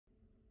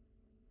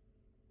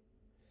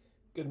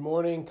Good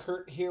morning,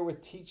 Kurt here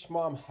with Teach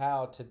Mom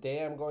How.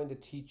 Today I'm going to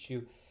teach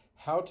you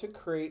how to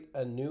create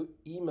a new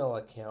email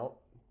account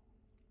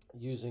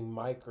using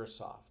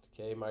Microsoft,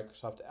 okay?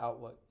 Microsoft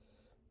Outlook.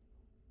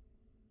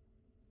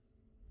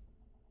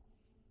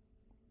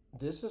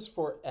 This is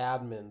for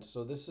admins.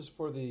 So this is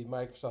for the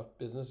Microsoft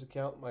Business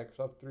account,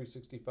 Microsoft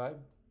 365.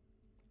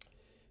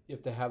 You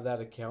have to have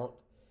that account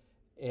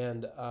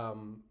and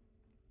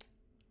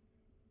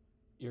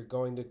you're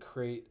going to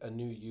create a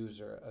new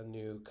user, a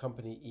new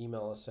company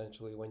email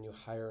essentially when you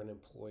hire an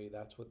employee.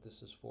 That's what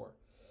this is for.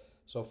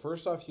 So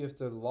first off, you have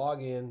to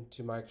log in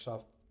to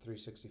Microsoft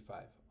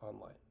 365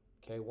 online.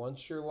 Okay,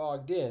 once you're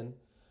logged in,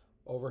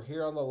 over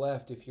here on the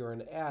left, if you're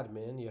an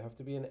admin, you have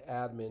to be an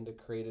admin to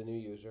create a new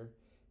user.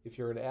 If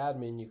you're an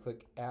admin, you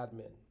click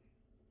admin.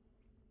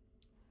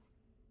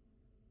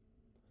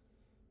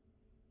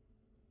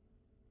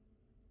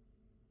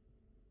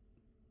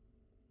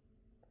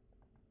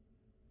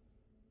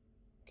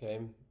 Okay,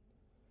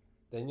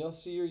 then you'll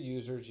see your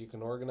users. You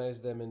can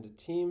organize them into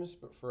teams,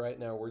 but for right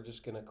now, we're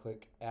just going to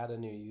click add a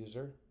new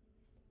user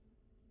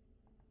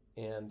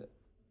and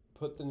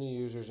put the new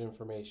user's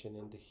information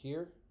into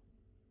here.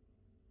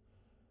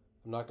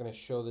 I'm not going to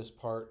show this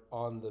part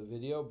on the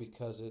video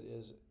because it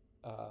is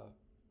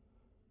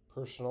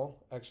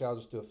personal. Actually, I'll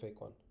just do a fake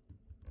one.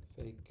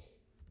 Fake.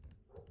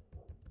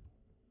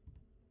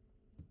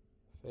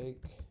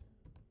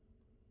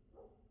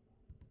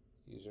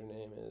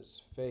 Username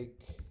is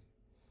fake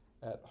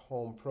at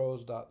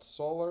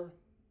homepros.solar.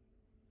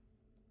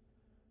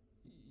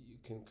 You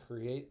can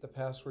create the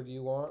password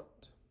you want,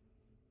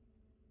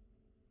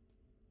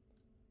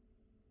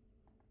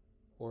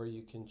 or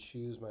you can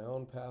choose my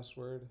own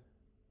password.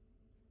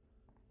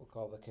 We'll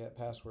call the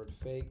password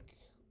fake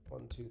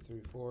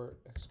 1234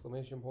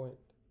 exclamation point.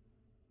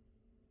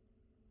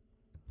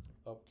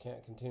 Oh,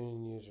 can't continue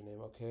in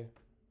username. Okay.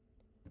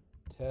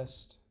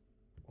 Test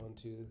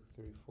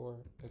 1234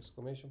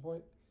 exclamation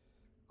point.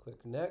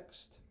 Click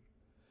next.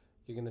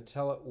 You're going to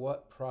tell it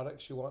what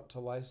products you want to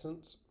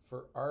license.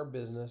 For our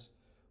business,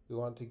 we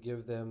want to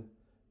give them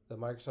the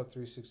Microsoft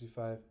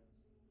 365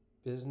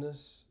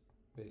 Business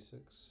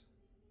Basics.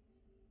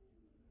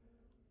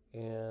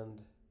 And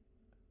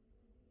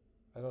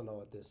I don't know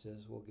what this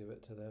is. We'll give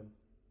it to them.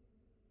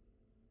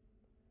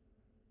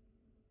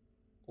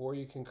 Or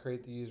you can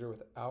create the user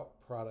without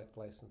product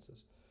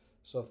licenses.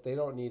 So if they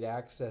don't need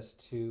access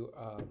to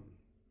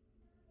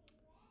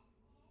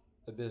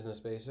the Business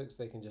Basics,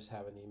 they can just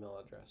have an email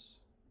address.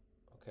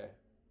 Okay.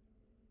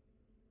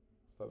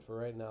 But for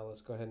right now,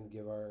 let's go ahead and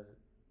give our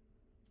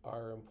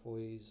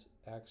employees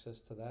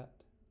access to that.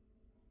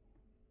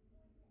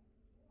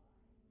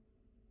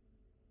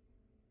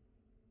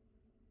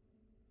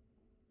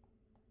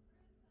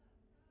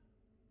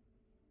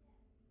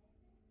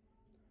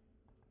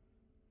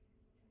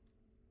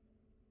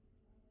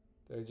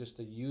 They're just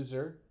a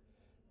user.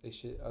 They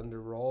should,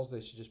 under roles, they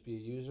should just be a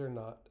user,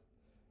 not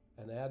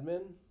an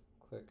admin.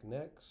 Click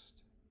next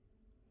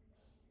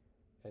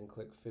and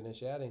click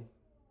finish adding.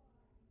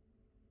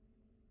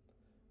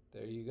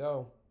 There you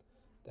go.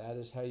 That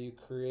is how you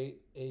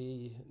create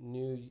a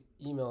new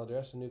email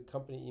address, a new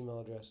company email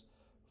address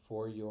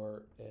for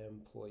your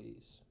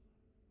employees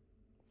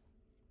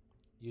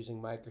using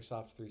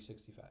Microsoft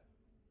 365.